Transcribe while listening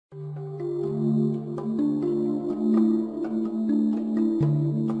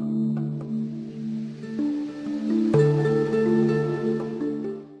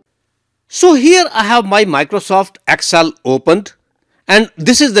So here I have my Microsoft Excel opened, and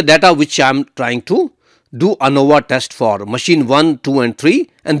this is the data which I am trying to do ANOVA test for machine 1, 2 and 3,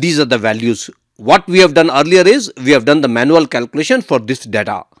 and these are the values. What we have done earlier is we have done the manual calculation for this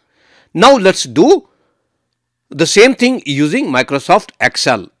data. Now let's do the same thing using Microsoft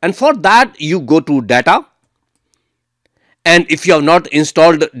Excel, and for that you go to data, and if you have not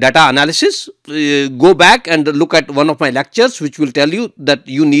installed data analysis, go back and look at one of my lectures which will tell you that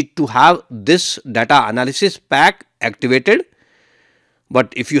you need to have this data analysis pack activated.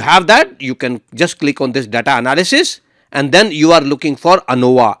 But if you have that, you can just click on this data analysis, and then you are looking for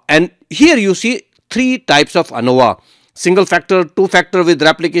ANOVA, and here you see three types of ANOVA: single factor, two factor with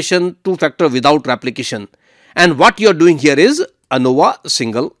replication, two factor without replication. And what you are doing here is ANOVA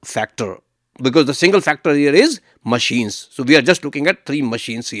single factor, because the single factor here is machines. So we are just looking at 3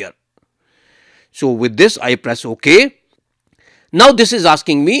 machines here. So with this I press OK. Now this is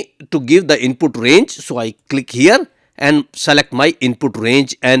asking me to give the input range. So I click here and select my input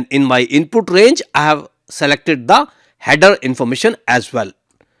range, and in my input range I have selected the header information as well.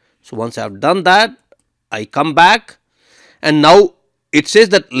 So once I have done that, I come back, and now it says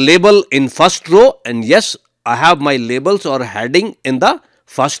that label in first row, and yes, I have my labels or heading in the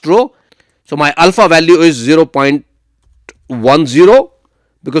first row. So my alpha value is 0.10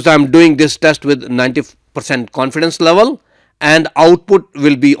 because I am doing this test with 90% confidence level, and output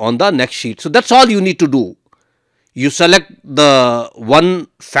will be on the next sheet. So that's all you need to do. You select the one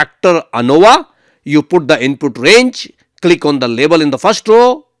factor ANOVA, you put the input range, click on the label in the first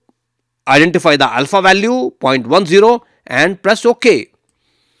row, identify the alpha value 0.10 and press OK.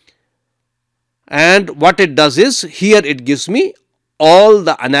 And what it does is, here it gives me all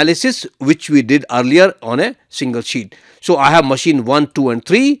the analysis which we did earlier on a single sheet. So I have machine 1, 2 and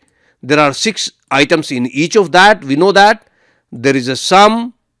 3. There are 6 items in each of that. We know that there is a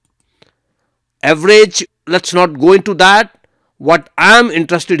sum, average. Let's not go into that. What I am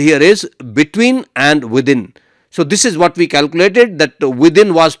interested here is between and within. So this is what we calculated, that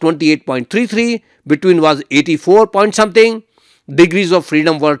within was 28.33, between was 84 point something, degrees of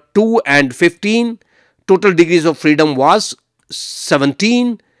freedom were 2 and 15, total degrees of freedom was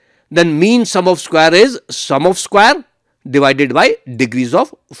 17. Then mean sum of square is sum of square divided by degrees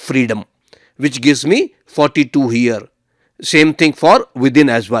of freedom, which gives me 42 here. Same thing for within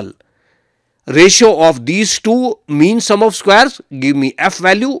as well. Ratio of these two mean sum of squares give me F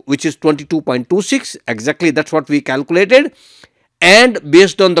value, which is 22.26. Exactly, that's what we calculated. And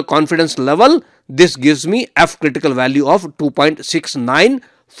based on the confidence level, this gives me F critical value of 2.69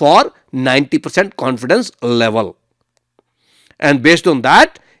 for 90% confidence level. And based on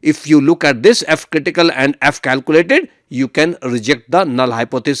that, if you look at this F critical and F calculated, you can reject the null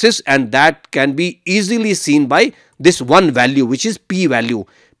hypothesis, and that can be easily seen by this one value, which is P value.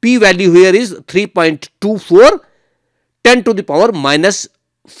 P value here is 3.24, 10 to the power minus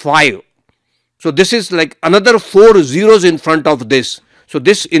 5. So this is like another 4 zeros in front of this. So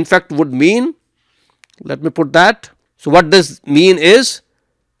this in fact would mean, let me put that. So what this mean is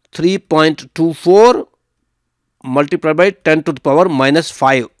 3.24 multiplied by 10 to the power minus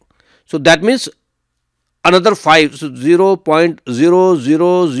 5. So that means another 5, so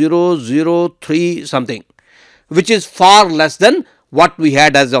 0.00003 something, which is far less than what we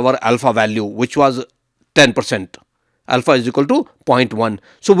had as our alpha value, which was 10%. Alpha is equal to 0.1.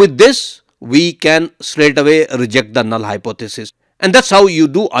 So with this, we can straight away reject the null hypothesis. And that's how you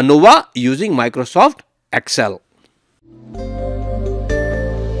do ANOVA using Microsoft Excel.